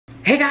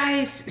Hey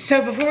guys,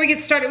 so before we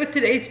get started with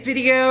today's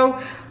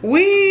video,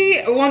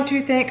 we want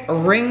to thank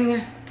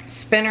Ring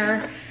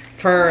Spinner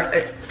for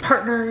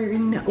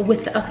partnering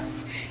with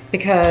us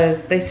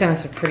because they sent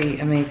us a pretty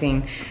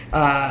amazing,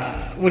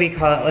 what do you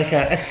call it, like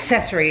a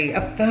accessory,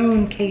 a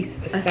phone case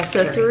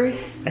accessory.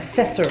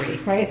 Accessory,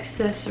 right?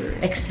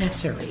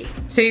 Accessory.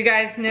 So you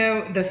guys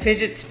know the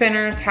fidget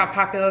spinners, how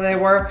popular they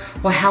were.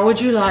 Well, how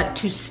would you like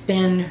to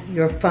spin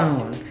your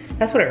phone?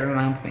 That's what it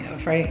reminds me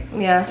of, right?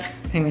 Yeah.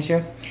 Same as you.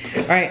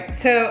 All right,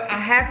 so I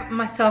have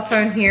my cell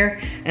phone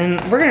here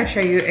and we're gonna show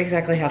you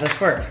exactly how this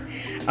works.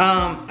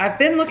 I've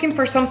been looking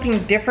for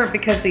something different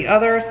because the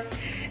other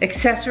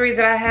accessory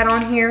that I had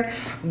on here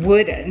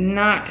would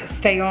not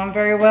stay on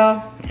very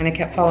well and it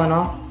kept falling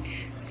off.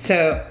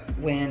 So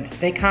when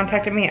they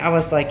contacted me, I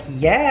was like,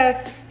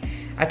 yes,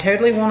 I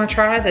totally wanna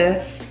try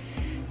this.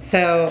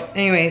 So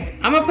anyways,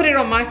 I'm gonna put it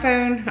on my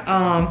phone.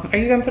 Are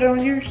you gonna put it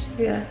on yours?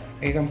 Yeah.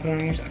 Are you gonna put it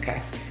on yours?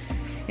 Okay.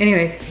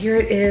 Anyways, here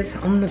it is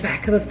on the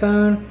back of the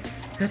phone.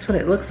 That's what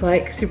it looks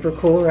like. Super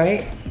cool,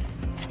 right?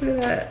 Look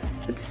at that,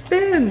 it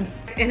spins.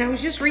 And I was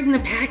just reading the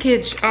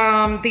package.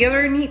 The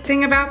other neat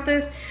thing about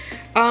this,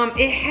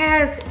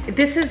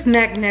 this is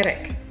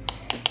magnetic,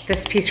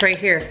 this piece right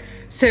here.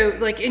 So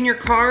like in your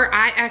car,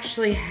 I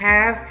actually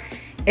have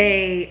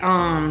a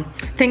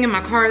thing in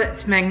my car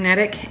that's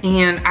magnetic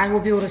and I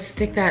will be able to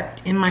stick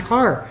that in my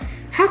car.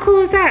 How cool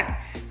is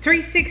that?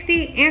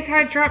 360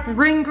 anti-drop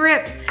ring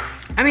grip.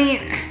 I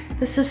mean,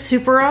 this is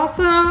super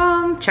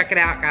awesome. Check it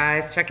out,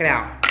 guys, check it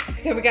out.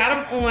 So we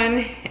got them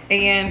on,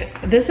 and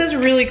this is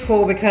really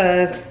cool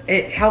because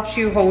it helps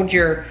you hold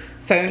your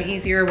phone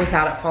easier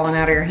without it falling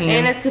out of your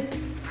hand. And it's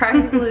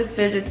practically a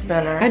fidget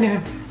spinner. I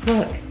know,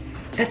 look,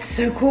 that's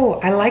so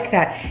cool. I like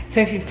that. So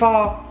if it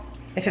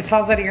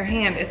falls out of your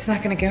hand, it's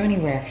not gonna go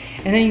anywhere.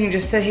 And then you can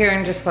just sit here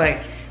and just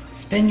like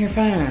spin your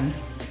phone.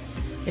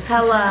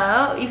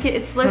 Hello,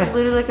 it's like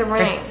literally like a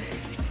ring.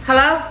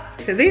 Hello?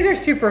 So these are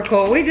super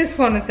cool. We just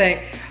want to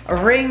thank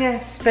Ring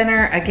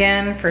Spinner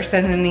again for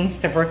sending these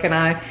to Brooke and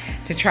I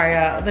to try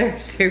out. They're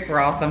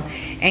super awesome.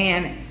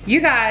 And you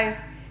guys,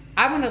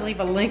 I'm gonna leave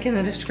a link in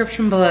the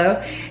description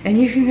below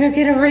and you can go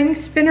get a ring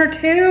spinner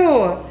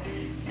too.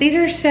 These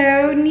are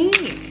so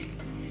neat.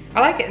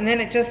 I like it, and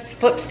then it just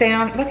flips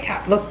down.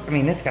 Look, I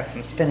mean, it's got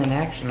some spinning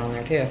action on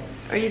there too.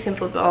 Or you can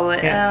flip it all the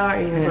way out,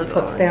 or you can flip it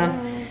flips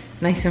down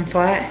nice and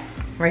flat,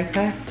 right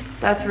there.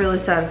 That's really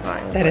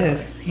satisfying. That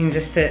is. You can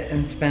just sit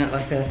and spin it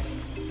like this.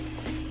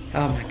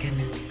 Oh my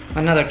goodness.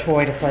 Another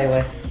toy to play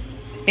with.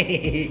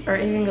 Or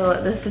even go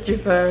like this with your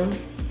phone.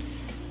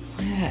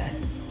 Yeah.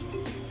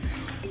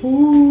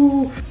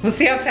 Ooh. Let's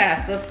see how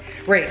fast. Let's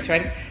race,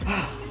 ready?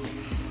 Oh.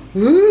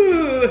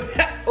 Ooh.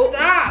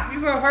 Stop.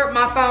 You're gonna hurt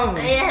my phone.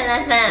 Yeah,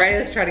 that's it. Ready?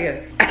 Let's try it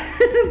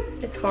again.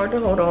 It's hard to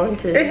hold on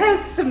to. It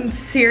has some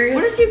serious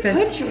What did you spin.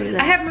 put your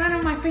I have mine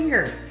on my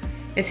finger.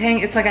 It's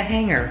like a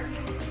hanger.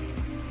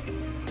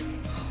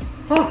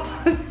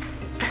 Oh,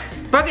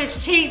 Brooke is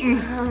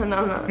cheating. Oh,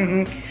 no.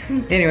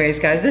 Anyways,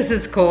 guys, this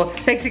is cool.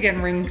 Thanks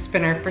again, Ring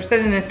Spinner, for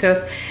sending this to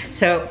us.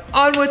 So,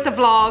 on with the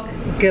vlog.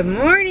 Good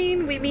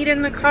morning. We meet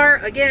in the car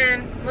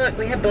again. Look,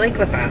 we have Blake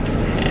with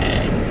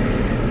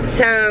us.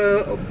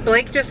 So,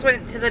 Blake just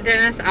went to the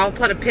dentist. I'll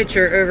put a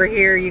picture over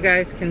here. You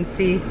guys can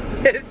see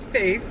his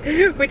face.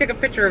 We took a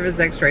picture of his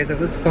x-rays. It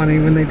was funny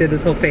when they did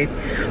his whole face.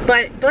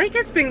 But Blake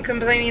has been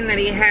complaining that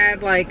he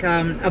had like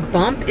a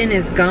bump in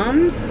his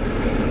gums.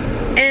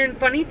 And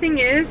funny thing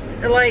is,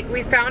 like,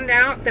 we found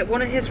out that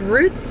one of his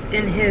roots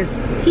in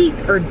his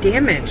teeth are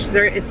damaged.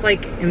 It's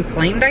like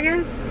inflamed, I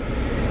guess.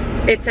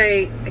 It's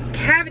a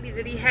cavity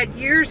that he had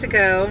years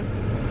ago.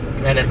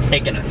 And it's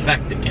taken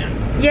effect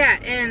again. Yeah,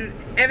 and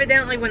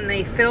evidently when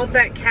they filled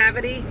that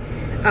cavity,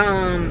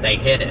 they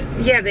hit it.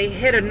 Yeah, they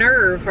hit a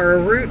nerve or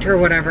a root or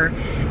whatever.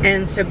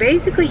 And so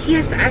basically he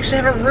has to actually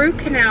have a root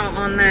canal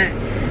on that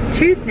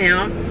tooth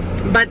now.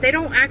 But they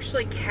don't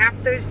actually cap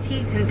those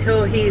teeth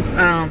until he's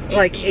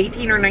like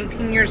 18 or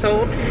 19 years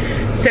old.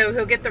 So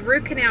he'll get the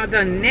root canal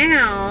done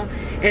now,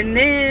 and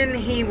then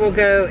he will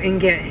go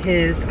and get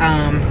his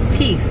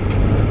teeth,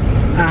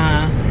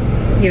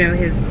 you know,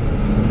 his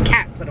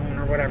cap put on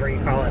or whatever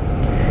you call it.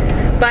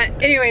 But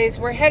anyways,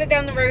 we're headed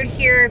down the road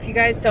here. If you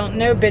guys don't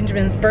know,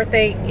 Benjamin's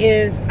birthday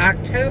is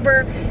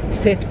October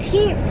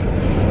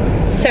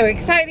 15th. So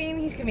exciting.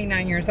 He's gonna be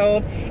 9 years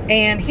old,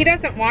 and he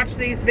doesn't watch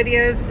these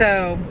videos,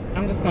 so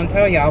I'm just gonna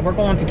tell y'all, we're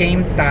going to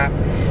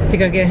GameStop to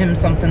go get him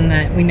something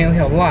that we know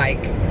he'll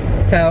like.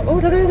 So, oh,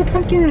 look at all the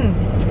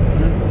pumpkins.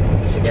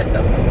 You should get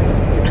some.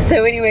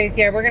 So anyways,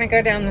 yeah, we're gonna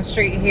go down the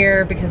street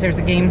here because there's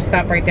a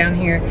GameStop right down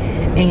here,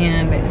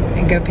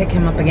 and go pick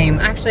him up a game.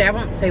 Actually, I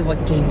won't say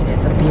what game it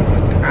is, it'll be a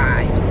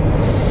surprise.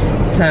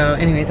 So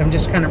anyways, I'm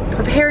just kind of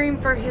preparing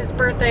for his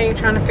birthday,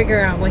 trying to figure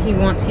out what he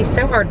wants. He's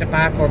so hard to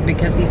buy for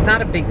because he's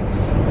not a big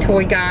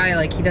toy guy.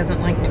 Like, he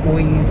doesn't like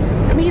toys.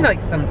 I mean, he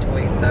likes some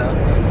toys though.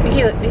 He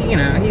you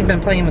know, he's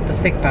been playing with the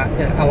stick bots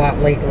a lot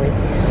lately.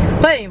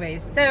 But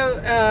anyways, so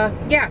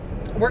yeah,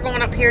 we're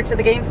going up here to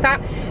the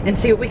GameStop and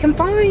see what we can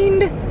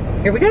find.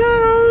 Here we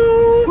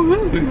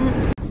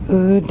go.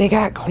 Ooh, they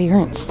got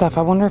clearance stuff.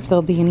 I wonder if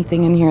there'll be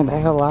anything in here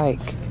that he'll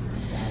like.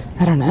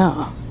 I don't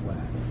know.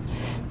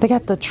 They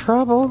got the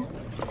Trouble.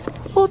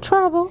 Oh,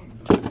 Trouble.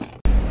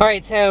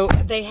 Alright, so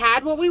they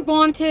had what we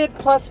wanted,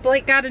 plus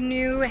Blake got a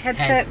new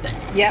headset.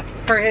 Yep,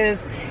 for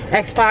his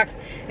Xbox.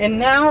 And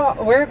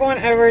now we're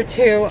going over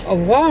to a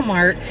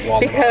Walmart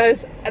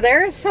because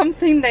there's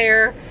something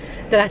there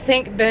that I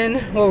think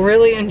Ben will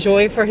really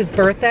enjoy for his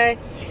birthday.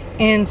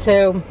 And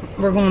so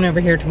we're going over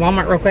here to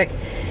Walmart real quick.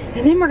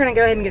 And then we're gonna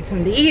go ahead and get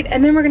something to eat,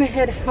 and then we're gonna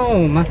head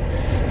home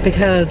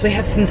because we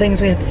have some things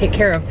we have to take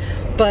care of.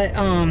 But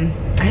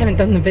I haven't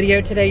done the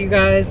video today, you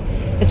guys.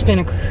 It's been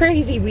a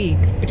crazy week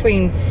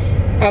between,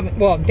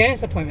 well,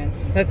 dentist appointments.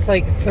 That's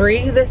like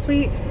 3 this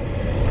week.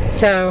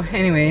 So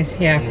anyways,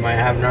 yeah. We might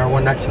have another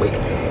one next week.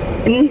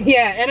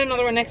 Yeah, and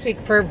another one next week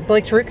for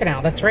Blake's root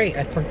canal. That's right,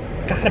 I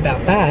forgot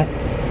about that.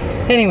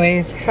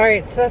 Anyways, all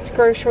right, so that's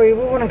grocery.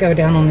 We wanna go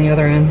down on the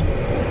other end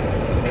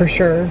for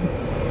sure.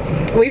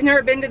 We've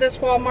never been to this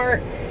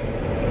Walmart.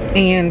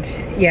 And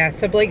yeah,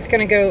 so Blake's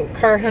gonna go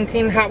car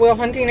hunting, Hot Wheel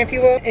hunting if you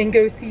will, and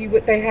go see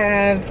what they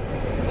have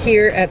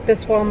here at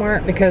this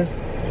Walmart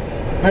because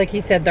like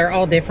he said, they're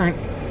all different.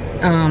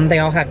 They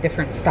all have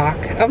different stock.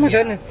 Oh my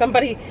goodness,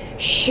 somebody's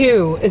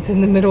shoe is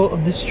in the middle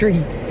of the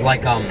street.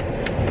 Like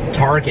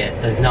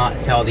Target does not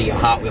sell the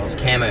Hot Wheels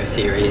camo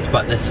series,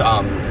 but this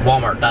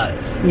Walmart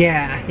does.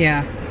 Yeah,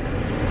 yeah.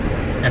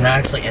 And I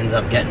actually ended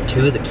up getting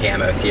 2 of the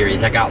camo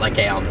series. I got like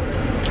a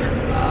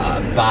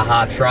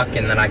Baja truck,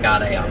 and then I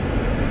got a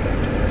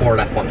Ford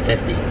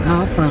F-150.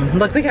 Awesome.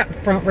 Look, we got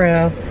front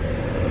row.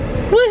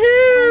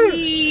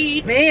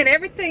 Woohoo! Man,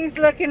 everything's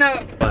looking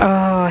up.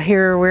 Oh,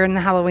 here we're in the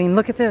Halloween.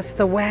 Look at this,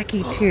 the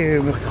wacky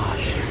tube. Oh my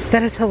gosh.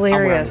 That is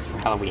hilarious.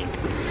 Halloween.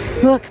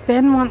 Look,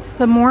 Ben wants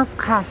the morph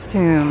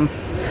costume.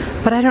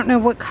 But I don't know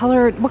what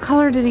color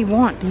did he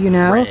want? Do you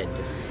know? Red.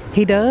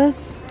 He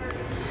does?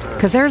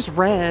 Because there's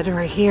red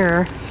right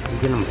here. You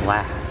get him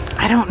black.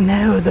 I don't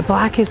know. The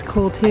black is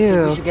cool too. I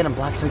think we should get him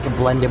black so we can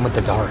blend in with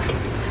the dark.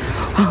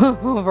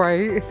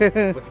 Right.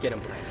 Let's get him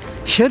black.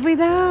 Should we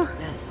though?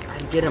 Yes,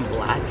 I'd get him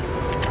black.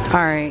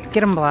 Alright,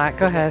 get him black.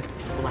 Go ahead.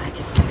 Black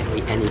is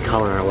technically any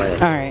color away.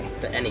 Alright.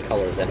 Any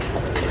color is any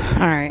color.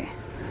 Alright.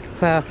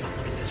 So.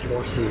 Look at this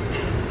war suit.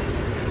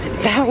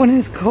 That one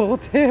is cool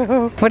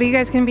too. What are you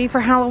guys gonna be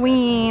for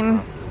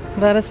Halloween?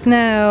 Let us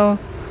know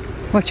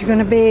what you're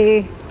gonna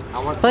be.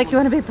 Like you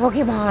want to be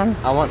Pokemon.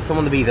 I want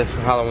someone to be this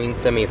for Halloween.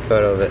 Send me a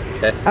photo of it.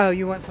 Okay? Oh,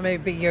 you want somebody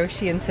to be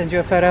Yoshi and send you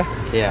a photo?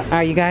 Yeah.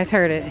 Alright, you guys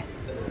heard it.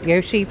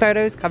 Yoshi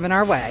photos coming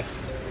our way.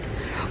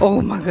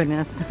 Oh my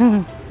goodness.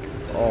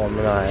 Oh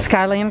man.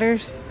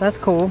 Skylanders. That's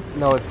cool.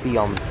 No, it's the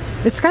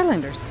It's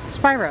Skylanders.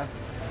 Spyro.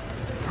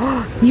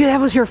 Yeah,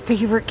 that was your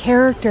favorite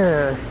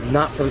character.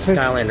 Not from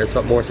Skylanders,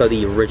 but more so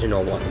the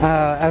original one.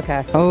 Oh,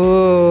 okay.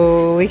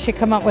 Oh, we should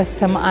come up with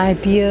some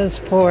ideas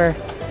for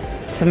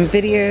some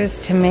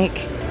videos to make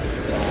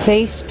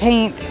face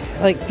paint,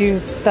 like do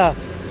stuff.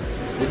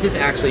 This is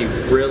actually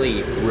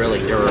really, really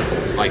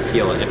durable. Like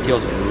feel it. It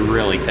feels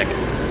really thick.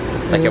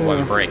 Like it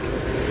won't break.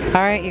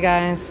 Alright, you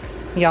guys.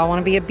 Y'all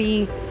want to be a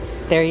bee?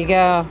 There you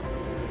go.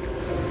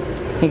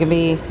 You can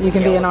be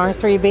an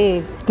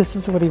R3B. This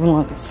is what he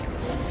wants.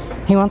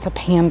 He wants a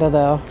panda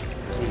though.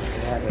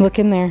 Look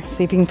in there,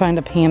 see if you can find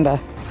a panda.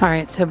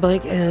 Alright, so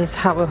Blake is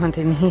Hot Wheel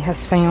hunting. He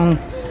has found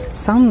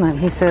some that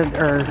he said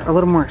are a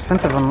little more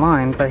expensive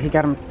online, but he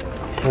got them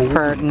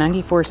for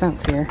 94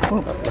 cents here.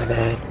 Oops. My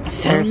bad. I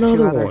There's found another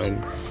 2 others.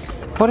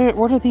 one.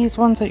 What are these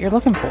ones that you're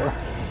looking for?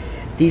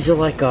 These are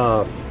like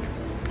I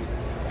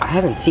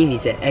haven't seen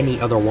these at any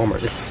other Walmart.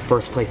 This is the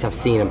first place I've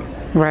seen them.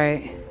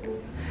 Right.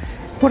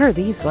 What are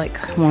these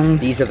like ones?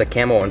 These are the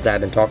camo ones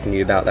I've been talking to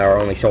you about that are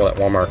only sold at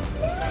Walmart.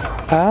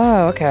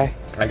 Oh, okay.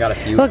 I got a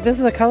few. Look, this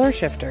is a color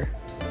shifter.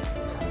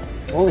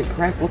 Holy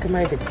crap, look at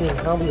my 15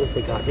 Hot Wheels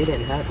they got. They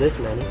didn't have this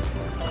many.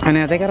 I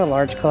know, they got a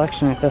large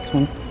collection at this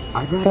one.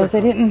 I'd rather Because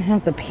they didn't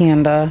have the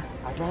panda.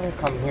 I'd rather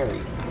come here.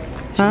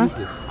 Huh?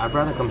 Jesus, I'd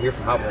rather come here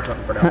for Hot Wheels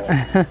for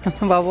that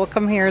one. Well, we'll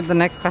come here the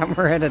next time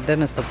we're at a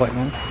dentist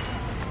appointment.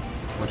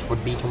 Which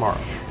would be tomorrow.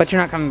 But you're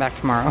not coming back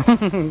tomorrow.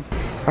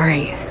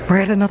 Alright,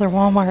 we're at another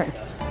Walmart.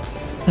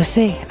 Let's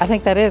see. I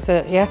think that is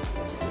it, yeah?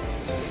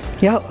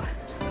 Yup.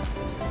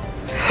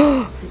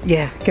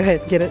 Yeah, go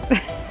ahead, get it.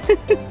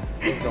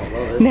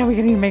 Now we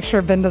need to make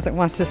sure Ben doesn't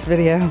watch this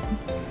video.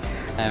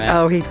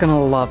 Oh, he's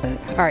gonna love it.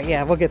 Alright,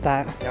 yeah, we'll get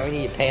that. Now we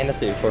need a panda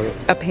suit for it.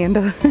 A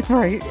panda,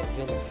 right?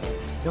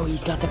 No,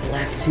 he's got the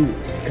black suit.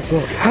 Cause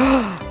look.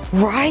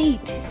 Right!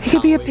 He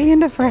could be a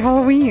panda for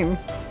Halloween.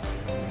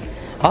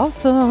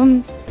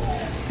 Awesome.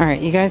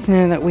 Alright, you guys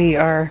know that we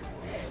are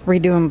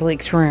redoing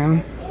Blake's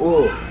room.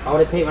 Ooh, I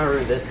want to paint my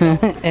room this color.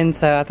 And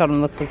so I thought,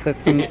 let's look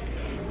at some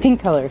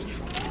pink colors.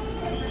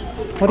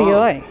 What do you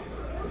like?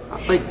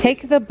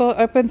 Take the book,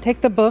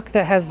 take the book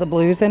that has the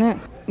blues in it.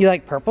 You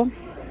like purple?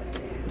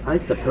 I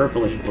like the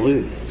purplish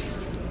blues.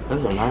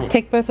 Those are nice.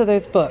 Take both of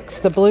those books,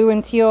 the blue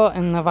and teal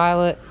and the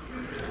violet,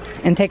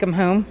 and take them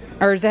home.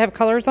 Or does it have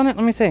colors on it?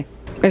 Let me see.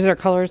 Is there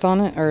colors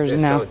on it or is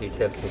There's no? cozy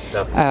tips and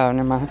stuff. Oh,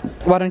 never mind.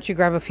 Why don't you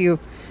grab a few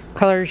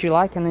colors you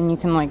like and then you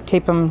can like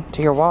tape them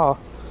to your wall.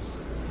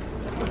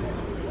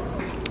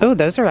 Oh,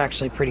 those are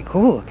actually pretty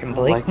cool looking,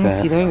 Blake. Like Let me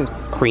that. see those.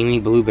 Creamy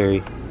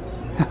blueberry.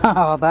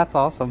 Oh, that's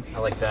awesome. I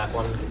like that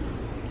one.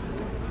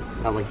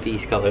 I like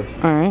these colors.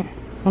 All right.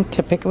 Well,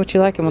 pick what you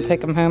like and we'll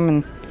take them home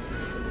and...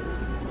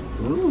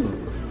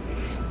 Ooh.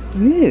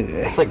 Ooh.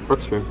 It's like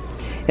Brooks' room.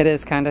 It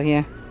is kind of,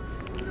 yeah.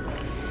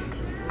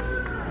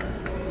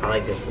 I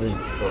like this blue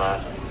a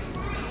lot.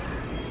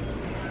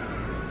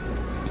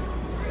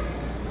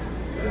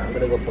 I'm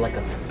gonna go for like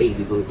a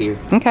baby blue here.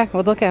 Okay,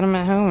 we'll look at them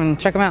at home and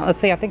check them out. Let's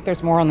see, I think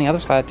there's more on the other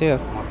side too.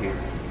 Up here.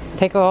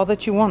 Take all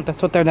that you want.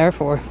 That's what they're there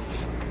for.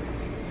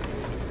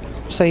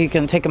 So you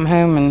can take them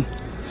home and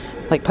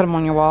like put them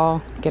on your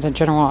wall, get a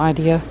general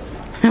idea.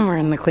 And we're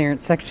in the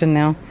clearance section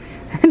now.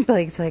 And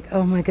Blake's like,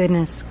 oh my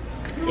goodness,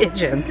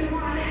 pigeons.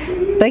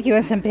 Blake, you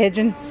want some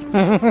pigeons?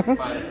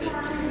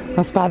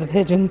 Let's buy the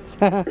pigeons.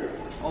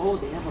 Oh,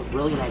 they have a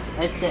really nice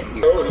headset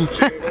here. Those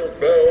jingle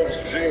bells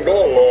jingle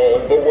all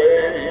the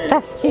way.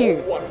 That's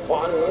cute. What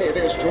fun it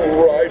is to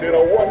ride in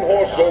a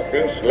one-horse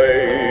open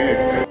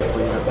sleigh.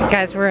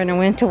 Guys, we're in a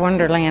winter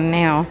wonderland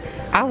now.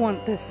 I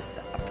want this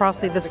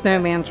Frosty the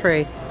Snowman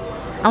tree.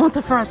 I want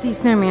the Frosty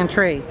Snowman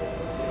tree.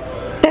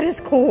 That is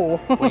cool.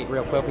 Wait,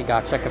 real quick, we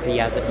gotta check if he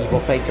has an evil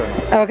face or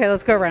not. Okay,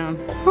 let's go around.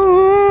 This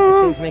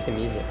thing's making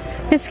music.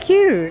 It's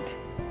cute.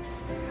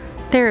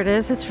 There it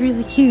is. It's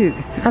really cute.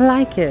 I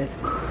like it.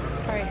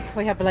 All right,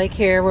 we have Blake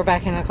here. We're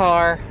back in the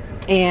car.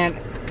 And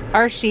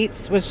our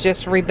sheets was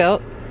just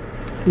rebuilt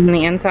on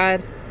the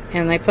inside.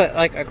 And they put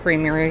like a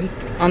creamery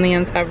on the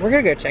inside. We're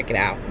going to go check it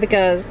out.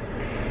 Because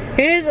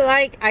who doesn't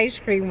like ice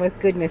cream with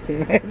goodness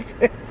in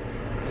it?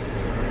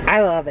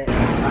 I love it.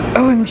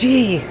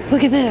 OMG.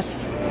 Look at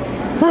this.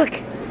 Look.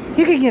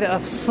 You can get a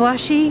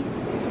slushie.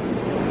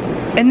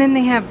 And then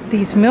they have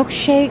these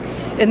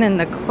milkshakes. And then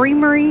the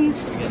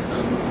creameries.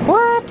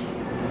 What?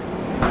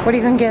 What are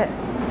you gonna get?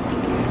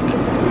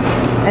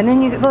 And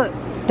then you look,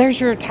 there's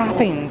your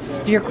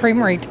toppings, your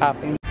creamery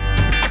toppings.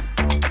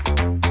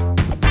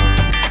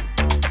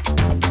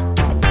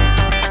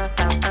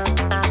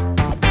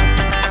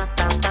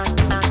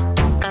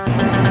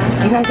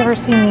 You guys ever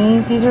seen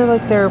these? These are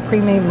like their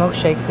pre-made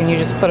milkshakes and you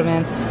just put them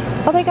in.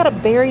 Oh, they got a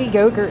berry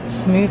yogurt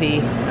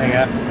smoothie.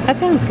 That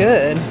sounds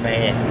good.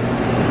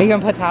 Man. Are you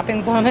gonna put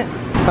toppings on it?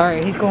 All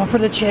right, he's going for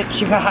the chips,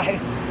 you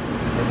guys.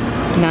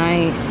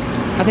 Nice.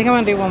 I think I'm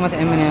gonna do one with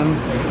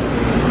M&Ms.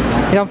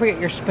 Don't forget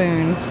your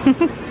spoon.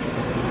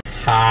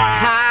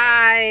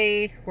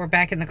 Hi. We're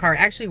back in the car.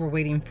 Actually, we're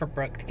waiting for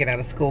Brooke to get out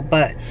of school,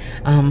 but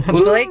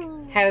Blake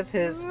has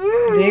his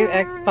new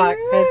Xbox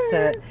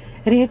headset,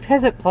 and he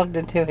has it plugged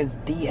into his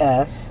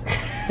DS,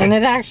 and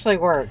it actually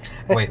works.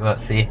 Wait,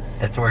 look, see?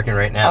 It's working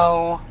right now.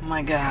 Oh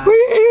my god.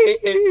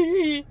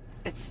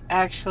 It's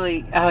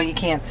actually, oh, you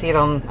can't see it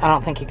on, I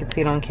don't think you can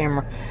see it on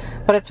camera,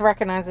 but it's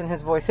recognizing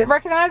his voice. It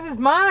recognizes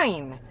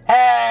mine.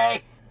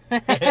 Hey!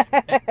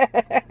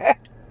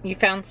 You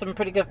found some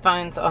pretty good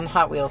finds on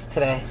Hot Wheels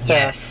today. So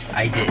Yes,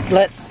 I did.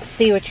 let's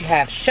see what you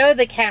have. Show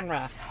the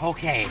camera.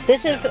 Okay.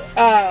 This is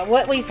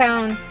what we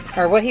found,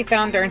 or what he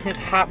found during his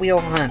Hot Wheel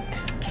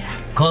hunt.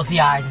 Close the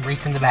eyes and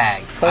reach in the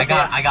bag. Close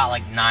I got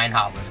like 9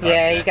 Hot Wheels cars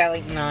Yeah, today. you got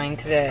like 9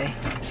 today.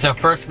 So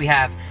first we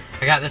have,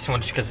 I got this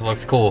one just because it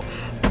looks cool.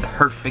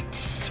 Perfect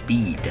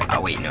Speed.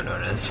 Oh wait, no,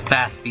 this is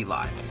Fast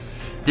Feline.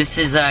 This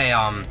is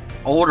a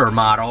older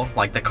model.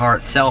 Like the car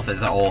itself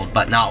is old,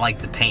 but not like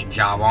the paint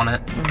job on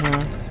it.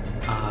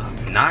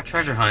 Not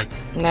treasure hunt.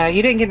 No,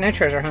 you didn't get no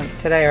treasure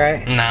hunts today,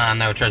 right? Nah,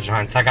 no treasure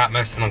hunts. I got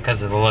most of them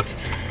because of the looks,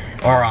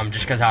 or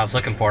just because I was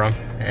looking for them.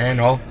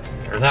 And oh,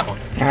 there's that one.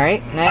 All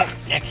right,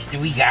 next. Next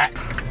we got,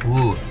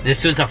 ooh,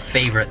 this was a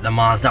favorite, the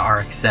Mazda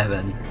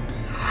RX-7.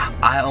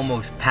 I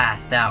almost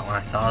passed out when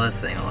I saw this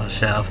thing on the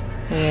shelf.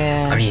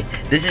 Yeah. I mean,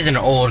 this is an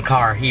old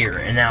car here,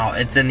 and now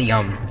it's in the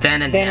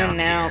Then and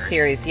Now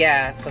series.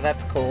 Yeah, so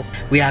that's cool.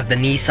 We have the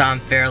Nissan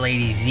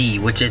Fairlady Z,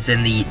 which is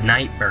in the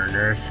Night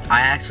Burners. I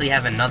actually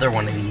have another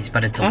one of these,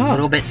 but it's a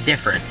little bit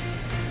different.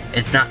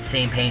 It's not the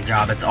same paint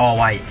job, it's all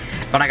white.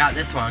 But I got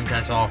this one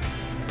because, well,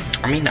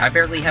 I mean, I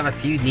barely have a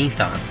few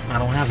Nissans. I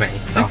don't have any.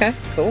 So. Okay,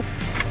 cool.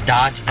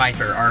 Dodge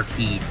Viper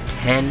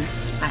RT10.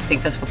 I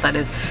think that's what that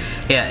is.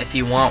 Yeah, if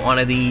you want one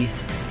of these.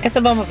 It's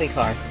a Bumblebee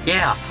car.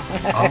 Yeah.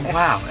 Oh,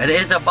 wow. It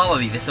is a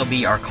Bumblebee. This will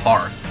be our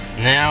car.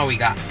 Now we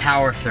got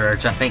Power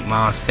Surge. I think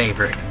Mom's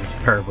favorite because it's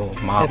purple.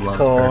 Mom It's loves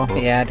cool. purple.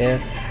 Yeah,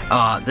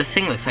 I do. This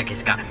thing looks like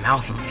it's got a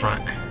mouth in the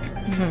front.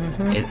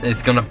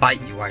 It's gonna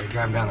bite you while you're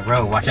driving down the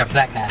road. Watch out for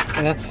that cat.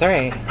 That's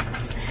right.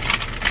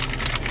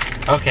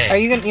 Okay.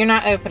 You're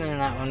not opening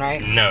that one,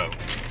 right? No.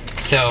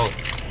 So,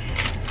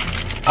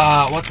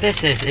 what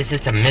this is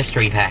it's a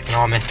mystery pack, and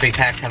all mystery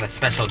packs have a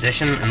special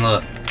edition. And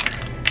look,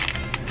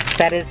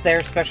 That is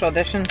their special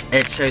edition?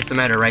 it shows the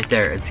motor right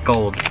there. It's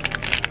gold.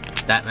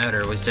 That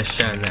motor was just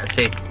shown there.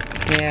 See?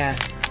 Yeah.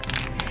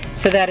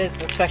 So that is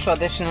the special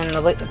edition in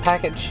the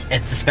package.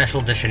 It's a special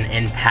edition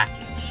in package.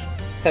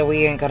 So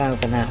we ain't gonna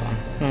open that one.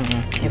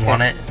 You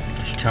want it?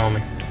 Just tell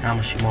me. How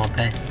much you want to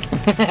pay?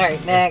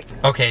 Alright, next.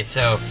 Okay,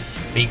 so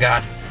we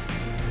got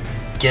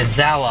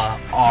Gazella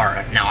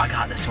R. Now I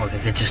got this one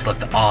because it just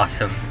looked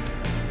awesome.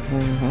 I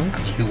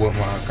mean, who wouldn't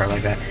want a car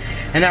like that?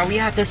 And now we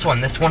have this one.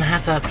 This one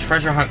has a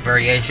treasure hunt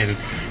variation.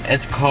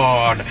 It's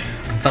called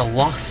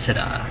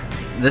Velocita.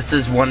 This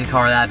is one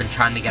car that I've been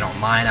trying to get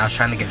online. I was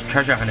trying to get a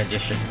treasure hunt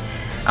edition.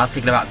 I was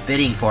thinking about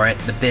bidding for it.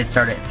 The bid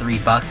started at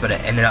 $3, but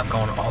it ended up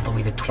going all the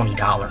way to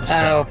 $20.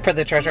 Oh, for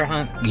the treasure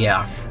hunt?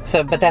 Yeah.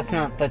 So, but that's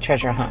not the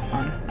treasure hunt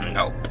one.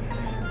 Nope.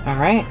 All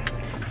right.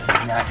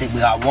 Now I think we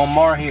got one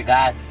more here,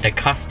 guys. The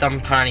custom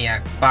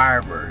Pontiac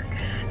Firebird.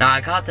 Now I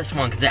got this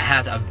one because it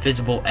has a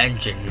visible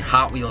engine.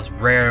 Hot Wheels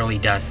rarely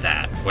does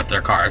that with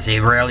their cars. They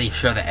rarely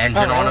show the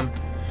engine on them.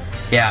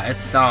 Yeah,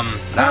 it's Oh,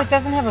 it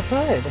doesn't have a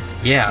hood.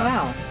 Yeah.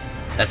 Wow.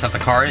 That's what the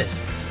car is.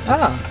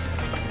 Oh,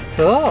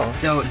 cool.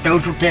 So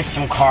those were just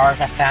some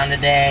cars I found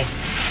today.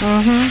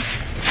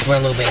 We're a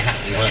little bit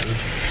happy hunting.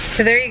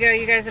 So there you go.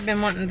 You guys have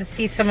been wanting to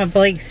see some of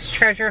Blake's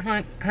treasure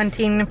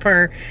hunting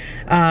for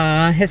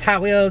his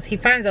Hot Wheels. He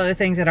finds other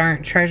things that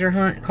aren't treasure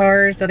hunt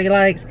cars that he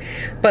likes.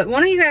 But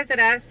one of you guys had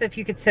asked if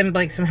you could send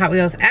Blake some Hot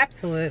Wheels.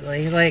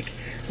 Absolutely. Like,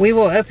 we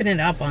will open it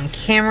up on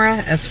camera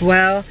as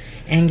well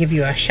and give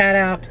you a shout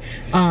out.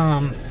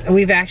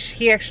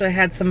 He actually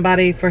had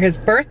somebody for his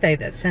birthday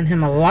that sent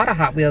him a lot of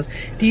Hot Wheels.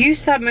 Do you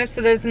still have most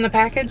of those in the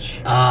package?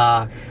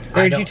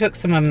 Or did you took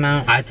some of them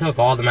out? I took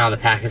all of them out of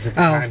the package at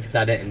the time because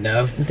I didn't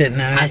know. Didn't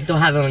know. I still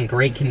have them in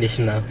great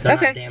condition though. They're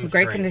not okay, damaged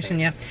great or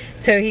condition, anything. yeah.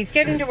 So he's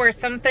getting to where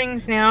some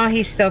things now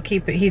he's gonna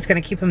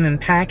keep them in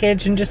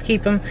package and just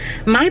keep them.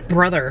 My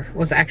brother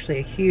was actually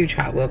a huge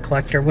Hot Wheel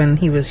collector when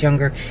he was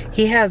younger.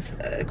 He has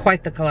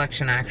quite the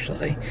collection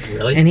actually.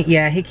 Really? And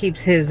he keeps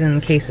his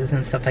in cases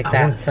and stuff like I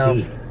that. wanna So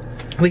see.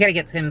 we gotta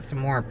get him some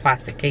more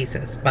plastic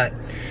cases. But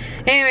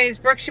anyways,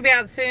 Brooke should be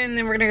out soon.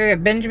 Then we're gonna go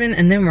get Benjamin,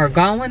 and then we're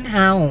going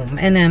home.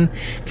 And then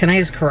tonight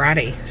is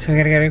karate, so we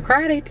gotta go to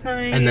karate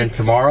tonight. And then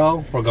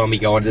tomorrow we're gonna be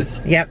going to.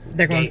 Yep,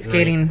 they're going skate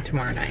skating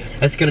tomorrow night.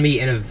 It's gonna be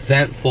an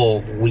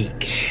eventful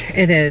week.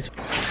 It is.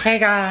 Hey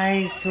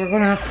guys, we're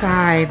going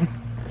outside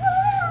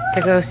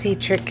to go see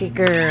Tricky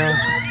Girl.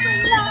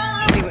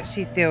 See what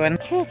she's doing.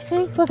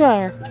 Trixie, look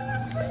at her.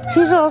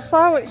 She's a little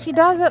slow, but she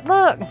does it.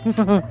 Look.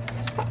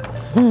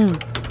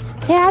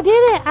 See, I did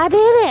it. I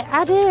did it.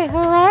 I did it.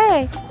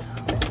 Hooray.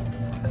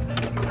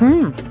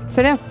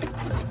 Sit down.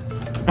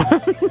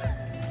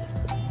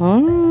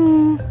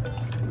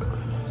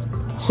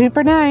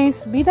 Super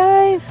nice. Be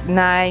nice.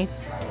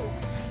 Nice.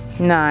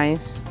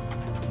 Nice.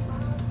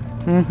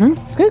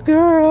 Good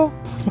girl.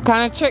 What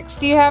kind of tricks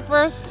do you have for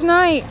us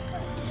tonight?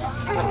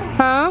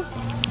 Huh?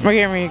 We're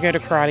getting ready to go to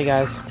karate,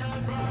 guys.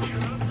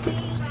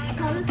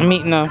 I'm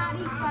eating a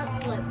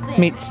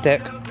meat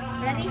stick.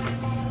 Ready?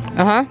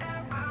 Uh-huh.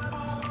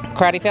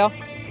 Karate fail?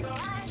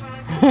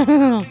 I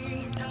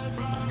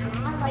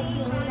like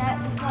doing that.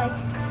 It's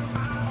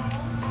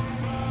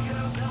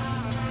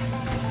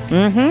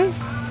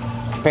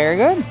like, Very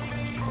good.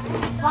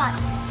 watch.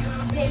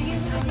 They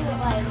usually do it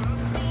like,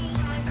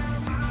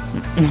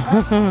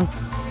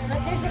 but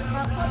there's a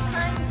couple of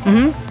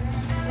times.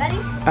 Ready?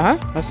 Uh-huh.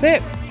 Let's see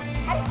it.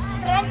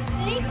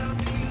 Ready?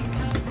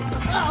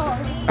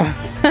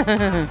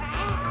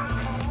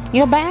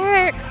 You're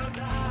back.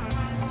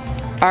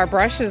 Our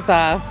brush is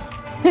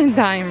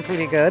dying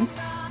pretty good.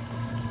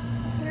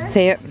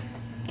 See it?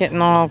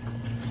 Getting all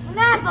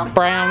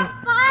brown.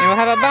 And we'll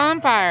have a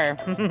bonfire.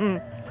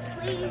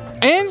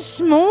 And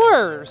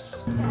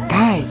s'mores.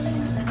 Guys,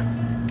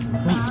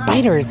 my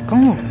spider is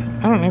gone.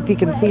 I don't know if you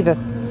can see the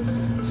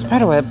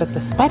spider web, but the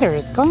spider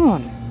is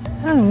gone.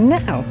 Oh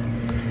no.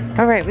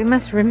 All right, we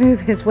must remove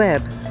his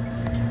web.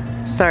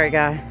 Sorry,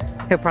 guy.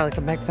 He'll probably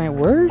come back tonight.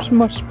 Where's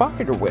my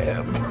spider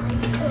web?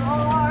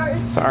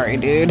 Sorry,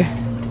 dude.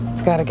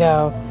 It's gotta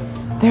go.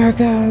 There it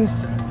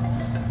goes.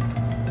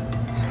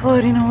 It's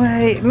floating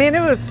away. Man,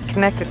 it was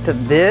connected to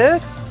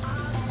this.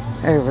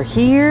 Over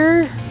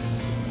here.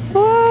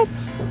 What?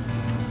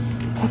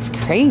 That's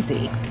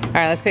crazy. All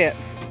right, let's see it.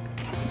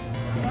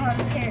 Oh,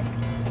 it's here.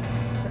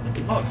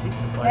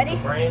 Ready?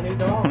 Brand new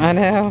dog. I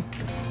know.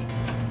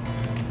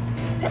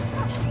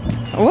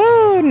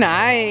 Whoa,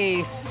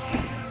 nice.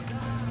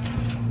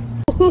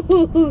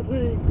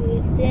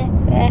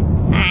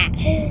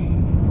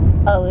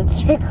 Oh,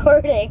 it's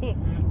recording.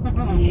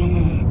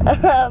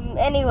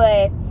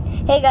 Anyway,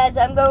 hey guys,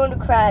 I'm going to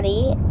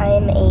karate. I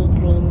am a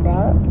green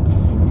belt.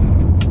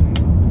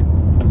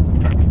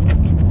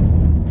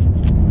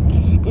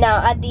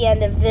 Now, at the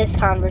end of this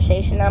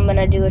conversation, I'm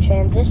gonna do a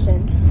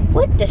transition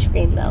with this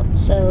green belt.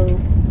 So,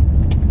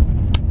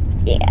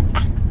 yeah.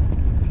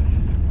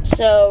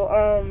 So,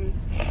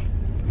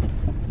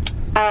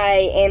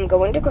 I am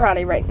going to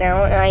karate right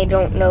now, and I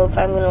don't know if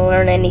I'm gonna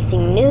learn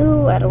anything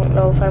new. I don't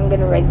know if I'm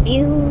gonna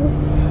review.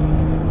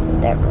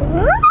 Never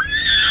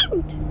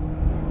mind.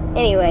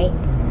 Anyway,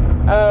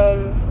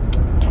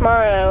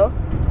 tomorrow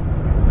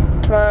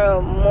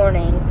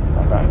morning,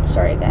 hold on,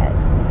 sorry guys.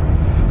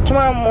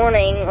 Tomorrow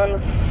morning on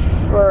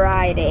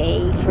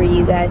Friday, for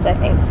you guys, I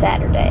think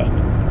Saturday.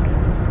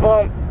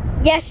 Well,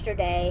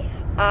 yesterday,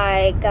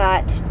 I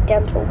got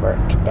dental work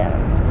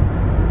done.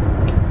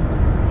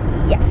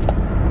 Yeah.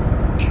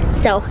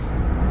 So,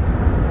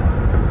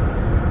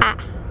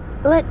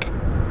 look.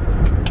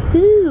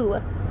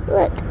 2.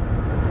 Look.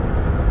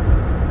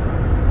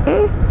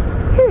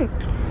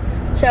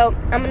 So,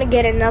 I'm gonna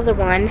get another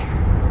one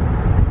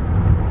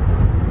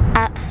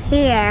out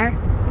here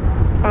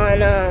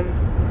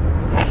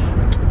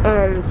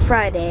on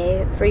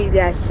Friday for you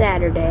guys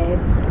Saturday.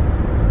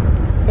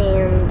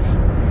 And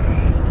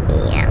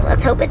yeah,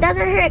 let's hope it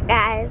doesn't hurt,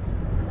 guys.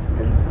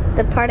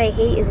 The part I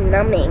hate is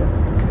numbing.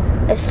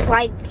 It's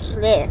like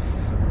this.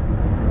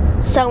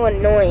 So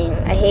annoying.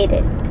 I hate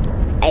it.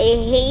 I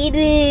hate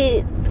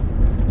it.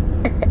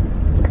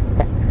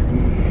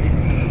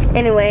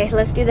 Anyway,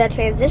 let's do that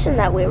transition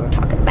that we were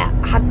talking about.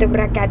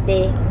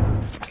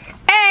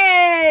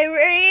 Hey,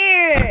 we're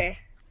here.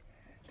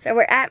 So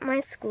we're at my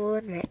school,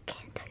 and I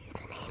can't tell you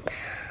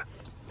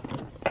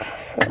the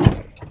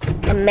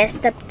name. I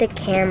messed up the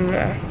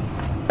camera.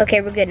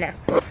 Okay, we're good now.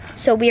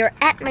 So we are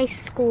at my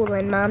school,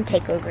 and Mom,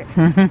 take over.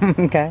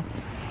 Okay.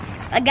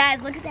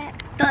 Guys, look at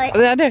that.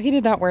 But No, he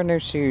did not wear no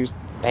shoes.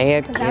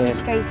 Bad kid. I'm a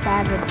straight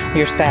savage.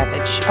 You're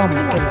savage. Oh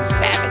my goodness,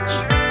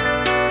 savage.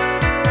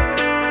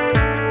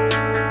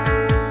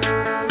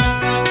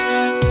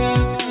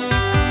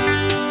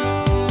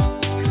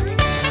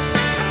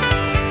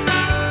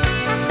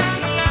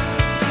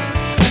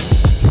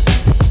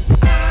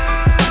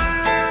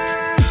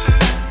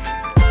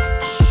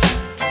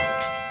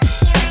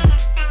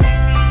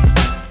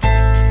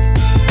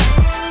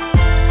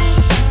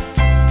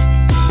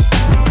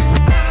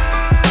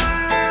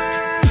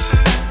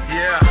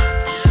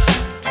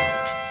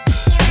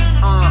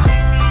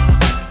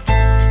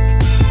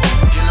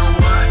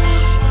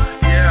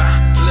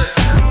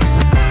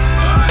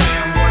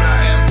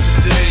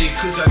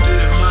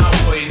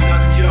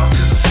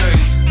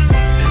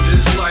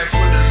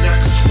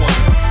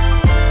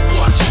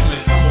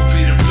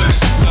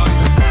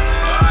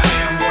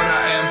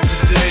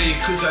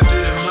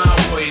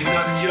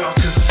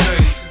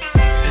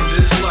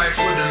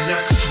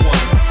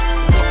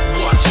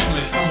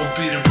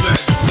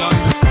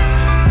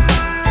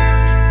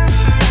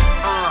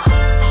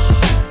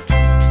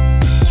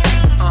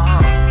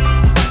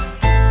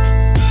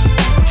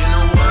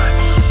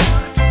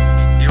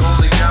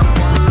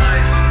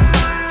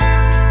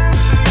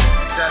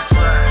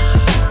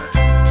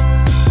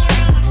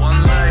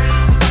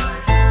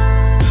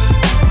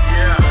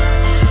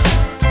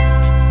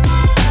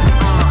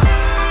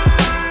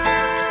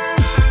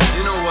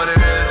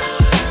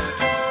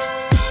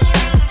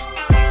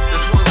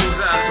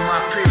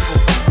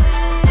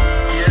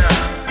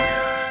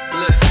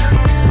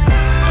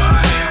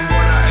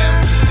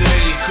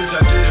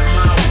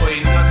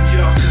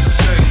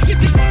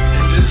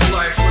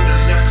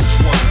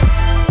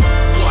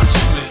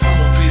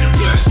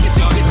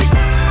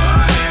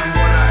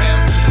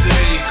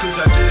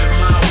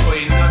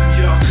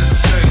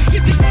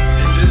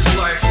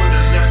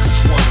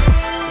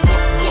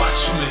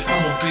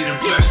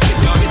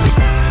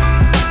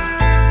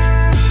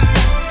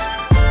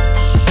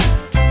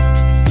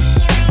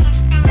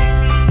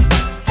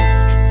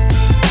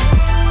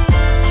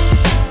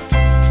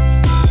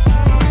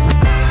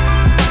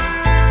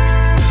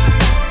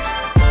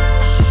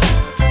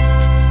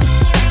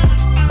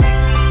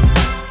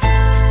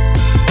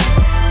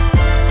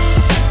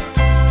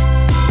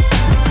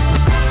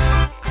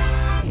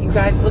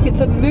 Guys, look at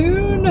the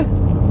moon.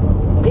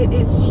 It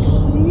is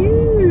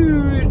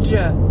huge.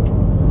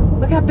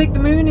 Look how big the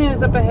moon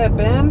is up ahead,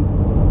 Ben.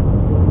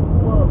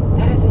 Whoa,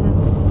 that is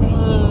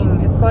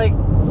insane. It's like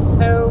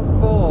so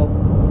full.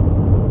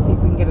 Let's see if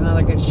we can get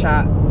another good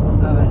shot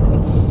of it.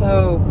 It's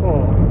so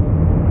full.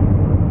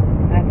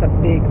 That's a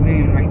big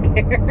moon right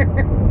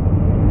there.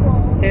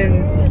 It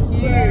is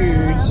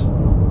huge.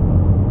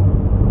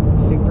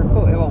 Super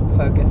cool. It won't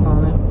focus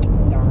on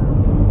it. Darn.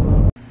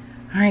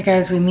 Alright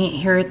guys, we meet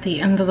here at the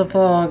end of the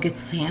vlog.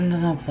 It's the end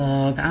of the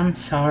vlog. I'm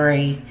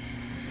sorry.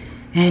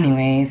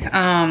 Anyways,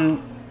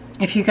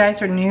 if you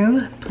guys are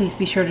new, please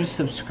be sure to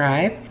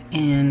subscribe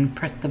and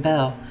press the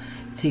bell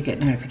so you get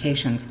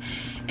notifications.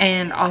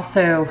 And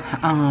also,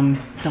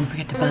 don't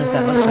forget to buzz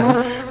that like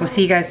button. We'll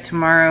see you guys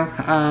tomorrow.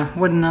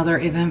 What another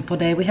eventful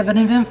day. We have an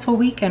eventful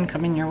weekend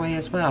coming your way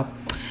as well.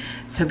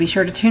 So be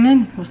sure to tune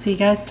in. We'll see you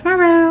guys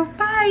tomorrow. Bye.